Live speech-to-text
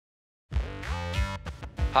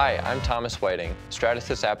Hi, I'm Thomas Whiting,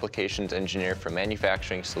 Stratasys Applications Engineer for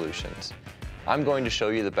Manufacturing Solutions. I'm going to show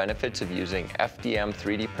you the benefits of using FDM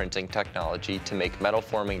 3D printing technology to make metal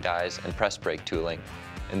forming dies and press brake tooling,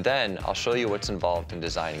 and then I'll show you what's involved in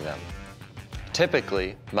designing them.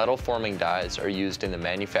 Typically, metal forming dies are used in the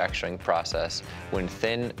manufacturing process when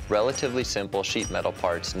thin, relatively simple sheet metal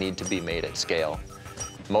parts need to be made at scale.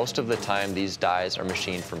 Most of the time, these dies are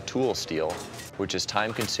machined from tool steel, which is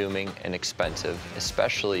time-consuming and expensive,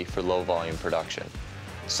 especially for low-volume production.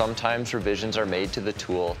 Sometimes revisions are made to the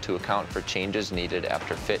tool to account for changes needed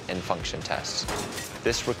after fit and function tests.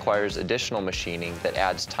 This requires additional machining that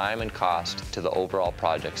adds time and cost to the overall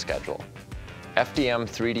project schedule. FDM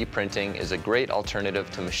 3D printing is a great alternative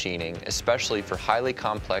to machining, especially for highly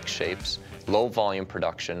complex shapes, low-volume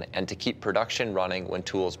production, and to keep production running when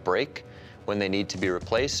tools break, when they need to be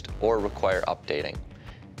replaced, or require updating.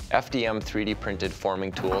 FDM 3D printed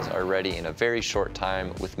forming tools are ready in a very short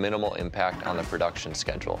time with minimal impact on the production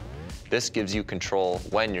schedule. This gives you control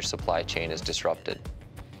when your supply chain is disrupted.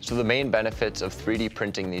 So the main benefits of 3D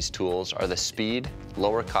printing these tools are the speed,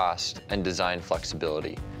 lower cost, and design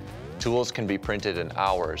flexibility. Tools can be printed in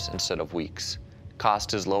hours instead of weeks.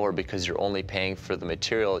 Cost is lower because you're only paying for the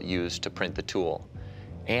material used to print the tool.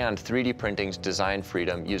 And 3D printing's design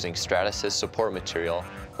freedom using Stratasys support material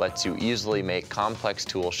lets you easily make complex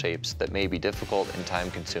tool shapes that may be difficult and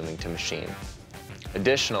time-consuming to machine.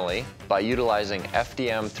 Additionally, by utilizing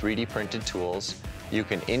FDM 3D printed tools, you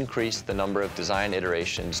can increase the number of design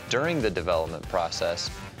iterations during the development process,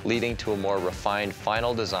 leading to a more refined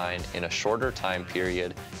final design in a shorter time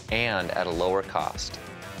period and at a lower cost.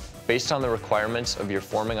 Based on the requirements of your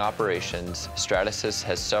forming operations, Stratasys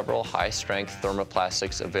has several high-strength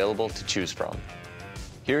thermoplastics available to choose from.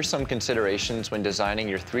 Here are some considerations when designing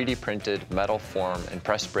your 3D printed metal form and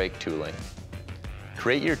press brake tooling.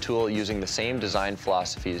 Create your tool using the same design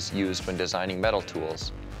philosophies used when designing metal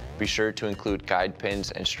tools. Be sure to include guide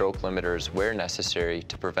pins and stroke limiters where necessary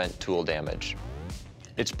to prevent tool damage.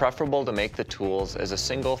 It's preferable to make the tools as a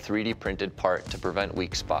single 3D printed part to prevent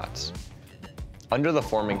weak spots. Under the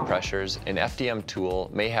forming pressures, an FDM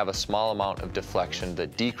tool may have a small amount of deflection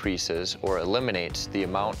that decreases or eliminates the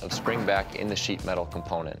amount of springback in the sheet metal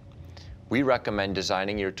component. We recommend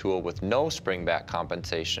designing your tool with no springback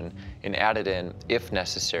compensation and add it in, if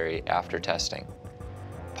necessary, after testing.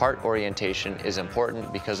 Part orientation is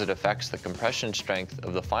important because it affects the compression strength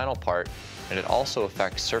of the final part, and it also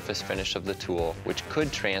affects surface finish of the tool, which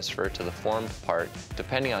could transfer to the formed part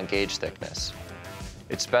depending on gauge thickness.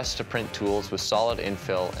 It's best to print tools with solid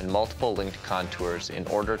infill and multiple linked contours in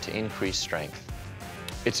order to increase strength.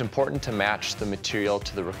 It's important to match the material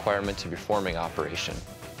to the requirements of your forming operation.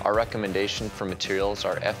 Our recommendation for materials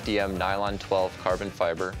are FDM Nylon 12 carbon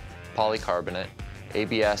fiber, polycarbonate,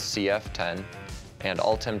 ABS CF10, and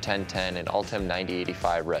Ultem 1010 and Ultem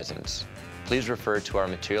 9085 resins. Please refer to our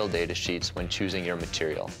material data sheets when choosing your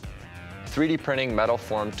material. 3D printing metal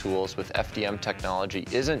form tools with FDM technology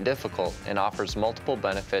isn't difficult and offers multiple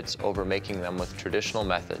benefits over making them with traditional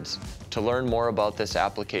methods. To learn more about this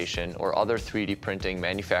application or other 3D printing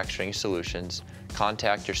manufacturing solutions,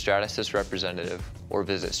 contact your Stratasys representative or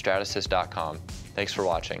visit stratasys.com. Thanks for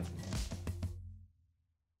watching.